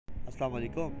अस्सलाम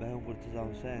वालेकुम, मैं हूँ मुर्तज़ा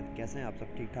हुसैन। कैसे हैं आप सब?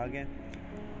 ठीक ठाक हैं?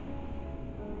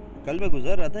 कल मैं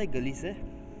गुज़र रहा था एक गली से,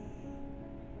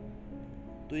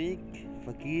 तो एक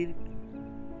फ़कीर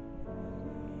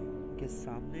के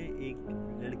सामने एक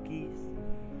लड़की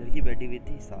लड़की बैठी हुई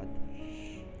थी साथ,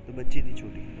 तो बच्ची थी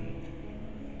छोटी।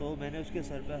 तो मैंने उसके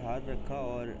सर पर हाथ रखा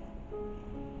और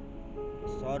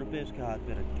 100 रुपये उसके हाथ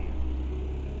में रख दिए।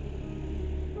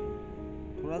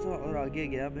 थोड़ा सा और आगे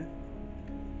गया मैं,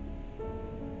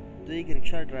 तो एक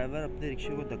रिक्शा ड्राइवर अपने रिक्शे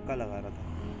को धक्का लगा रहा था।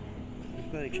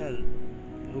 उसका रिक्शा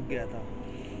रुक गया था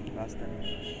रास्ते में,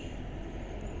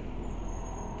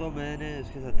 तो मैंने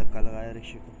उसके साथ धक्का लगाया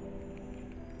रिक्शे को।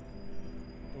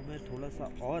 तो मैं थोड़ा सा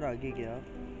और आगे गया,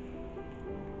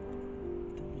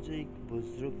 तो मुझे एक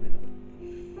बुजुर्ग मिले।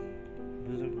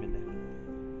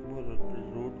 वो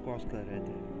रोड क्रॉस कर रहे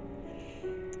थे,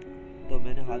 तो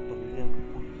मैंने हाथ पकड़ के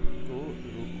उनको रोड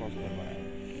क्रॉस करवाया।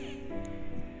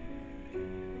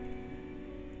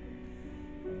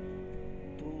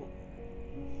 तो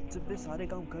जब मैं सारे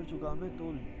काम कर चुका मैं, तो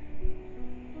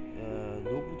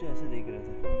लोग मुझे ऐसे देख रहे थे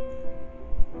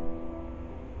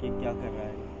कि क्या कर रहा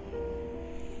है।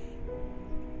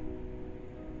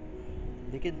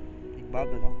 लेकिन एक बात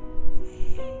बताऊं,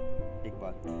 एक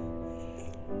बात,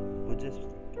 मुझे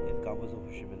इन कामों से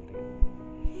खुशी मिलती है।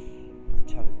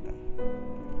 अच्छा लगता है,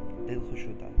 दिल खुश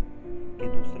होता है कि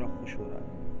दूसरा खुश हो रहा है,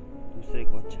 दूसरे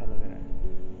को अच्छा लग रहा है,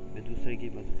 मैं दूसरे की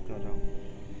मदद कर रहा हूँ।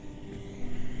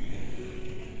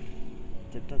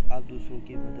 जब तक आप दूसरों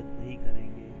की मदद नहीं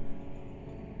करेंगे,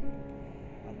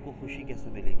 आपको खुशी कैसे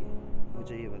मिलेगी?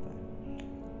 मुझे ये बताएं।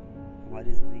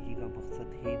 हमारी ज़िंदगी का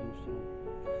मकसद ही दूसरों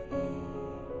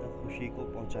तक खुशी को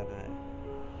पहुंचाना है।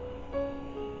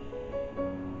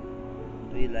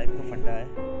 तो ये लाइफ का फंडा है,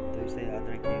 तो इसे याद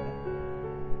रखिएगा।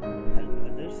 हेल्प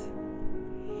अदर्स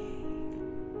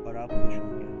और आप खुश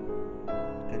होंगे।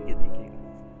 करके देखिएगा।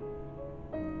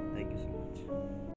 Thank you so much.